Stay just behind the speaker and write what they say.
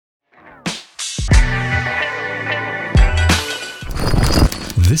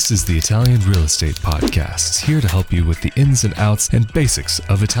This is the Italian Real Estate Podcast, here to help you with the ins and outs and basics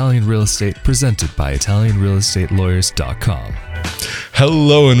of Italian real estate, presented by ItalianRealEstateLawyers.com.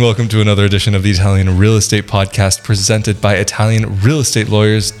 Hello and welcome to another edition of the Italian Real Estate Podcast presented by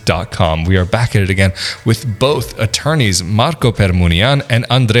ItalianRealEstateLawyers.com. We are back at it again with both attorneys, Marco Permunian and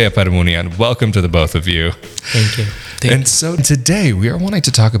Andrea Permunian. Welcome to the both of you. Thank you. So today we are wanting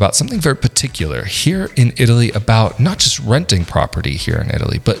to talk about something very particular here in Italy about not just renting property here in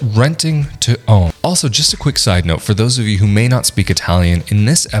Italy, but renting to own. Also, just a quick side note for those of you who may not speak Italian, in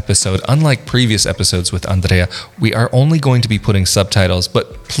this episode, unlike previous episodes with Andrea, we are only going to be putting subtitles,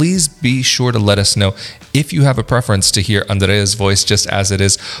 but please be sure to let us know if you have a preference to hear Andrea's voice just as it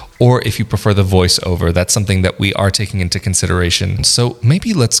is, or if you prefer the voiceover. That's something that we are taking into consideration. So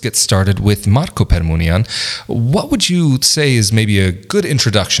maybe let's get started with Marco Permunian. What would you say is maybe a good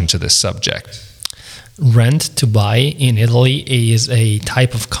introduction to this subject? Rent to buy in Italy is a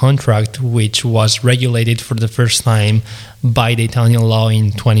type of contract which was regulated for the first time by the Italian law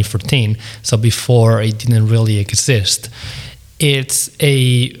in 2014. So before, it didn't really exist. It's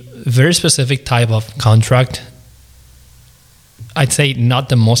a very specific type of contract. I'd say not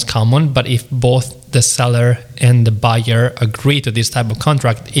the most common, but if both the seller and the buyer agree to this type of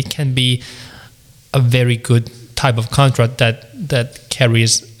contract, it can be a very good type of contract that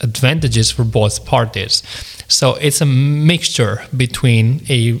carries advantages for both parties. So it's a mixture between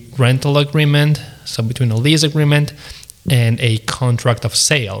a rental agreement, so between a lease agreement and a contract of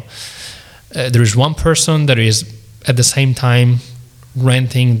sale. There is one person that is at the same time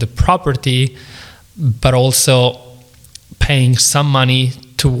renting the property, but also paying some money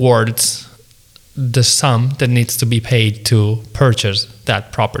towards the sum that needs to be paid to purchase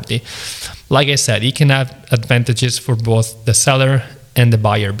that property. Like I said, it can have advantages for both the seller and the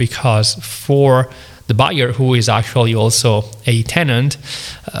buyer, because for the buyer, who is actually also a tenant,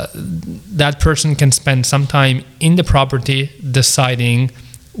 that person can spend some time in the property deciding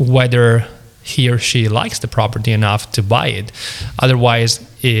whether he or she likes the property enough to buy it. Otherwise,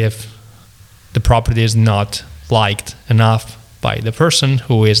 if the property is not liked enough by the person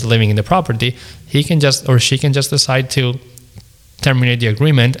who is living in the property, he can just or she can just decide to terminate the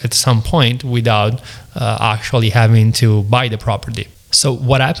agreement at some point without actually having to buy the property. So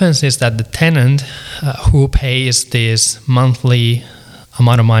what happens is that the tenant who pays this monthly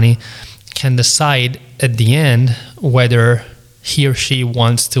amount of money can decide at the end whether he or she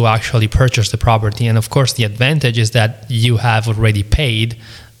wants to actually purchase the property. And of course, the advantage is that you have already paid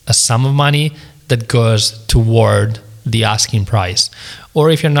a sum of money that goes toward the asking price. Or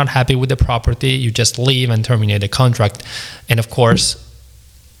if you're not happy with the property, you just leave and terminate the contract. And of course,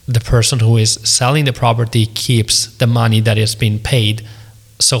 the person who is selling the property keeps the money that has been paid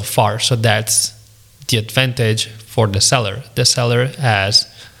so far. So that's the advantage for the seller. The seller has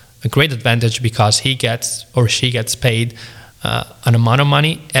a great advantage because he gets or she gets paid an amount of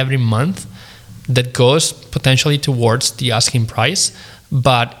money every month that goes potentially towards the asking price.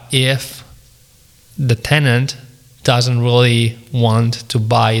 But if the tenant doesn't really want to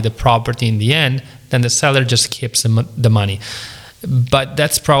buy the property in the end, then the seller just keeps the money. But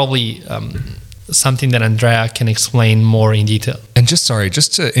that's probably something that Andrea can explain more in detail. And just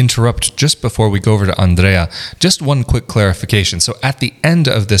to interrupt just before we go over to Andrea, just one quick clarification. So at the end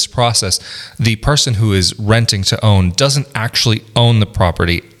of this process, the person who is renting to own doesn't actually own the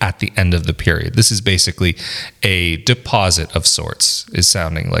property at the end of the period. This is basically a deposit of sorts, is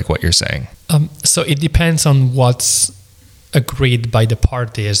sounding like what you're saying. So it depends on what's agreed by the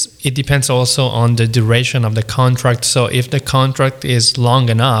parties. It depends also on the duration of the contract. So if the contract is long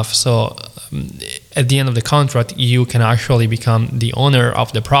enough, so at the end of the contract, you can actually become the owner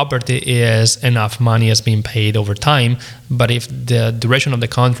of the property as enough money has been paid over time. But if the duration of the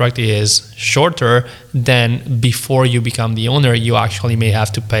contract is shorter, then before you become the owner, you actually may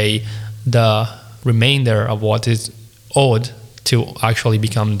have to pay the remainder of what is owed to actually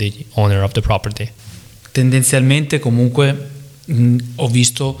become the owner of the property. Tendenzialmente comunque ho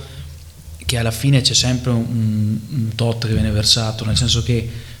visto che alla fine c'è sempre un tot che viene versato, nel senso che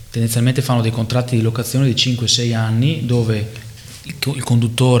tendenzialmente fanno dei contratti di locazione di 5-6 anni dove il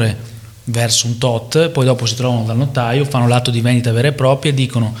conduttore versa un tot, poi dopo si trovano dal notaio, fanno l'atto di vendita vera e propria e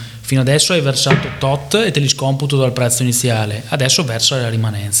dicono: fino adesso hai versato tot e te li scomputo dal prezzo iniziale, adesso verso la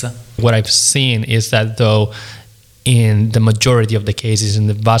rimanenza. What I've seen is that though in the majority of the cases, in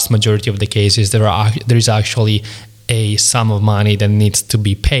the vast majority of the cases, there is actually a sum of money that needs to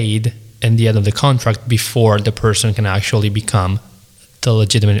be paid at the end of the contract before the person can actually become the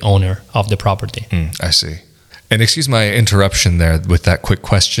legitimate owner of the property. I see. And excuse my interruption there with that quick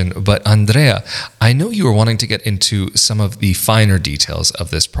question, but Andrea, I know you were wanting to get into some of the finer details of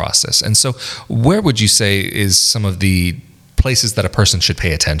this process. And so where would you say is some of the places that a person should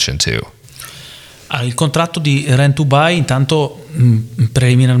pay attention to? Allora, il contratto di rent to buy, intanto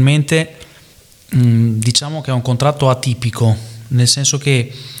preliminarmente diciamo che è un contratto atipico, nel senso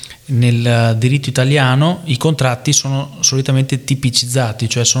che nel diritto italiano i contratti sono solitamente tipicizzati,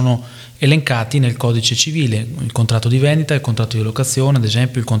 cioè sono elencati nel codice civile, il contratto di vendita, il contratto di locazione, ad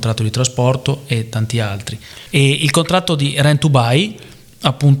esempio il contratto di trasporto e tanti altri. E il contratto di rent to buy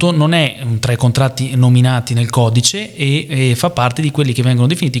appunto non è tra i contratti nominati nel codice e fa parte di quelli che vengono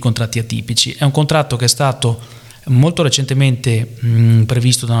definiti contratti atipici. È un contratto che è stato molto recentemente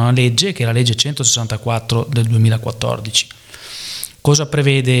previsto da una legge, che è la legge 164 del 2014. Cosa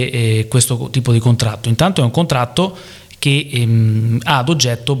prevede questo tipo di contratto? Intanto è un contratto che ha ad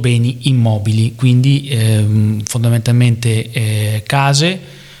oggetto beni immobili, quindi fondamentalmente case,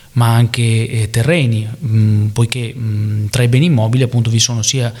 ma anche terreni, poiché tra i beni immobili appunto vi sono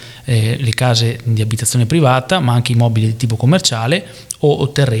sia le case di abitazione privata, ma anche immobili di tipo commerciale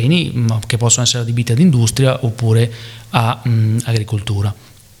o terreni che possono essere adibiti ad industria oppure a agricoltura.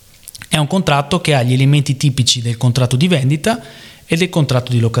 È un contratto che ha gli elementi tipici del contratto di vendita e del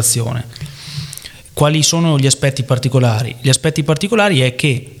contratto di locazione. Quali sono gli aspetti particolari? Gli aspetti particolari è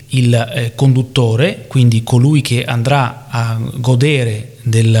che il conduttore, quindi colui che andrà a godere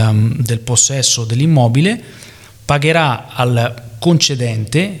del possesso dell'immobile, pagherà al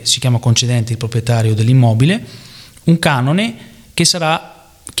concedente, si chiama concedente il proprietario dell'immobile, un canone che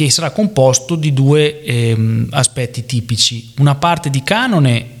sarà composto di due aspetti tipici. Una parte di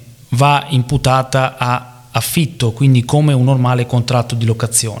canone va imputata a affitto, quindi come un normale contratto di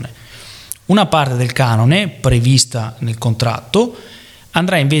locazione. Una parte del canone prevista nel contratto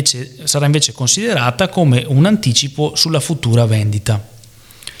sarà invece considerata come un anticipo sulla futura vendita.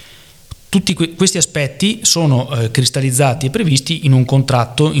 Tutti questi aspetti sono cristallizzati e previsti in un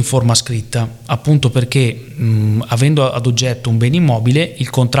contratto in forma scritta, appunto perché avendo ad oggetto un bene immobile, il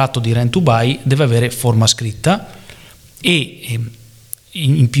contratto di rent to buy deve avere forma scritta e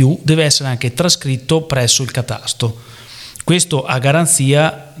in più deve essere anche trascritto presso il catasto. Questo a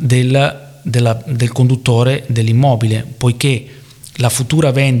garanzia del conduttore dell'immobile, poiché la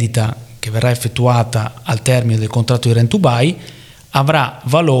futura vendita che verrà effettuata al termine del contratto di rent to buy avrà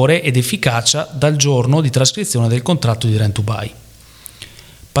valore ed efficacia dal giorno di trascrizione del contratto di rent to buy.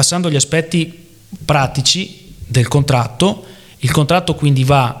 Passando agli aspetti pratici del contratto, il contratto quindi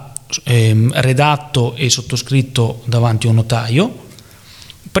va redatto e sottoscritto davanti a un notaio,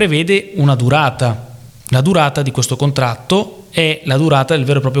 prevede una durata. La durata di questo contratto è la durata del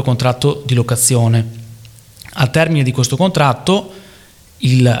vero e proprio contratto di locazione. Al termine di questo contratto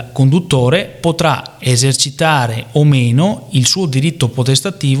il conduttore potrà esercitare o meno il suo diritto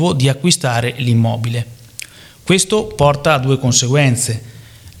potestativo di acquistare l'immobile. Questo porta a due conseguenze.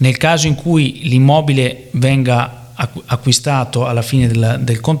 Nel caso in cui l'immobile venga acquistato alla fine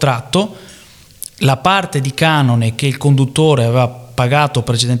del contratto, la parte di canone che il conduttore aveva pagato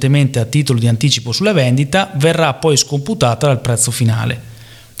precedentemente a titolo di anticipo sulla vendita verrà poi scomputata dal prezzo finale.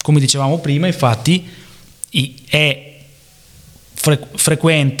 Come dicevamo prima, infatti, è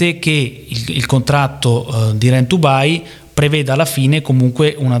frequente che il contratto di rent to buy preveda alla fine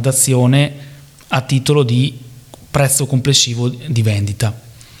comunque una dazione a titolo di prezzo complessivo di vendita.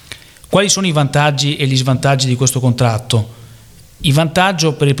 Quali sono i vantaggi e gli svantaggi di questo contratto? Il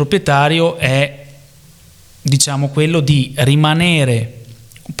vantaggio per il proprietario è quello di rimanere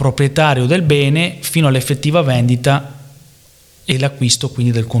proprietario del bene fino all'effettiva vendita e l'acquisto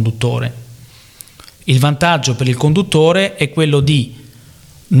quindi del conduttore. Il vantaggio per il conduttore è quello di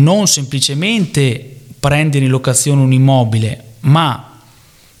non semplicemente prendere in locazione un immobile, ma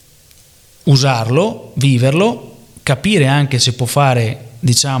usarlo, viverlo, capire anche se può fare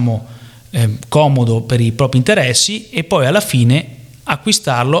comodo per i propri interessi e poi alla fine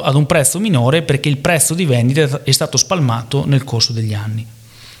acquistarlo ad un prezzo minore perché il prezzo di vendita è stato spalmato nel corso degli anni.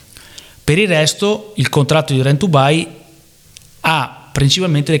 Per il resto il contratto di rent to buy ha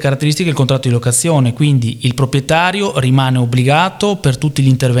principalmente le caratteristiche del contratto di locazione, quindi il proprietario rimane obbligato per tutti gli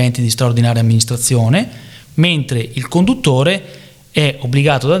interventi di straordinaria amministrazione, mentre il conduttore è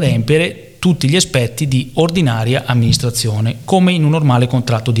obbligato ad adempiere tutti gli aspetti di ordinaria amministrazione, come in un normale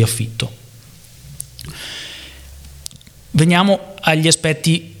contratto di affitto. Veniamo agli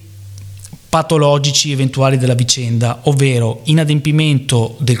aspetti patologici eventuali della vicenda, ovvero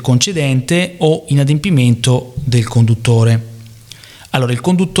inadempimento del concedente o inadempimento del conduttore. Allora, il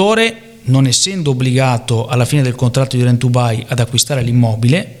conduttore, non essendo obbligato alla fine del contratto di rent to buy ad acquistare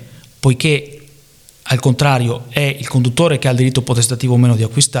l'immobile, poiché al contrario è il conduttore che ha il diritto potestativo o meno di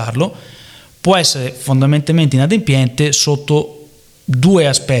acquistarlo, può essere fondamentalmente inadempiente sotto due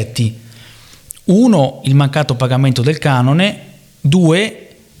aspetti. Uno, il mancato pagamento del canone. Due,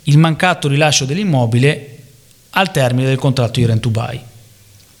 il mancato rilascio dell'immobile al termine del contratto di rent to buy.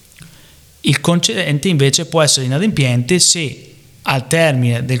 Il concedente invece può essere inadempiente se al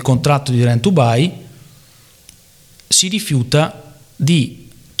termine del contratto di rent to buy si rifiuta di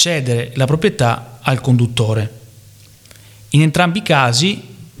cedere la proprietà al conduttore. In entrambi i casi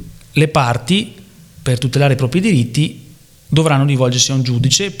le parti, per tutelare i propri diritti, dovranno rivolgersi a un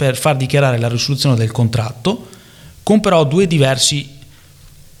giudice per far dichiarare la risoluzione del contratto, con però due diversi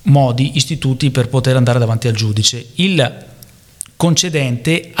modi, istituti per poter andare davanti al giudice. Il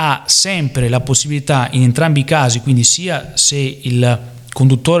concedente ha sempre la possibilità in entrambi i casi, quindi sia se il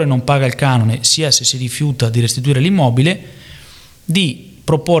conduttore non paga il canone, sia se si rifiuta di restituire l'immobile, di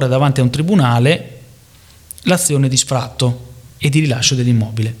proporre davanti a un tribunale l'azione di sfratto e di rilascio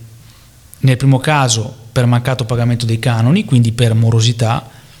dell'immobile. Nel primo caso per mancato pagamento dei canoni, quindi per morosità;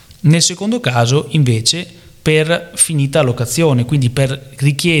 nel secondo caso invece per finita locazione, quindi per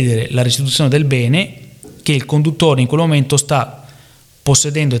richiedere la restituzione del bene che il conduttore in quel momento sta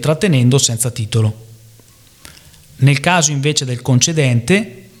possedendo e trattenendo senza titolo. Nel caso invece del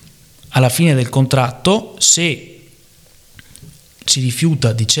concedente, alla fine del contratto, se si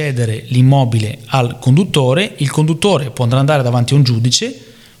rifiuta di cedere l'immobile al conduttore, il conduttore può andare davanti a un giudice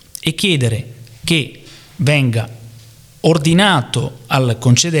e chiedere che venga ordinato al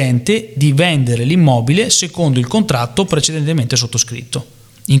concedente di vendere l'immobile secondo il contratto precedentemente sottoscritto.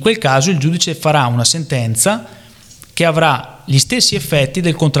 In quel caso il giudice farà una sentenza che avrà gli stessi effetti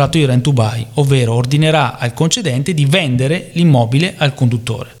del contratto di rent to buy, ovvero ordinerà al concedente di vendere l'immobile al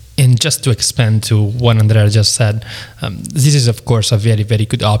conduttore. And just to expand to what Andrea just said, this is of course a very, very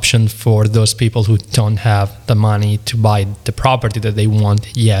good option for those people who don't have the money to buy the property that they want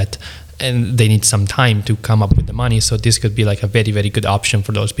yet, and they need some time to come up with the money. So this could be like a very, very good option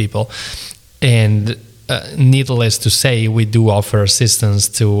for those people. And needless to say, we do offer assistance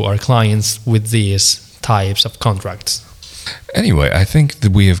to our clients with these types of contracts. Anyway, I think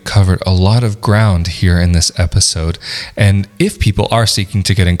that we have covered a lot of ground here in this episode. And if people are seeking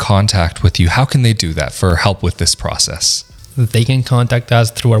to get in contact with you, how can they do that for help with this process? They can contact us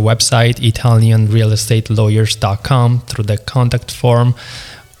through our website, italianrealestatelawyers.com, through the contact form,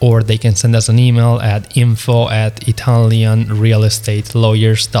 or they can send us an email at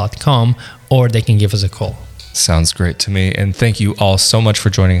info@italianrealestatelawyers.com, or they can give us a call. Sounds great to me. And thank you all so much for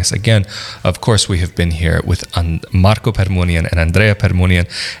joining us again. Of course, we have been here with Marco Permunian and Andrea Permunian,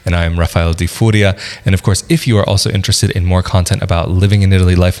 and I am Rafael Di Furia. And of course, if you are also interested in more content about living in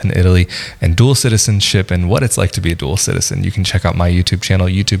Italy, life in Italy, and dual citizenship and what it's like to be a dual citizen, you can check out my YouTube channel,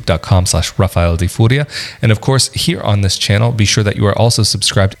 youtube.com/Rafael Di Furia. And of course, here on this channel, be sure that you are also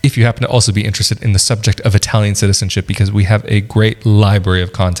subscribed if you happen to also be interested in the subject of Italian citizenship, because we have a great library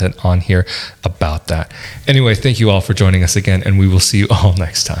of content on here about that. Anyway, thank you all for joining us again, and we will see you all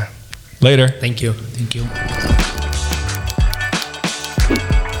next time. Later. Thank you. Thank you.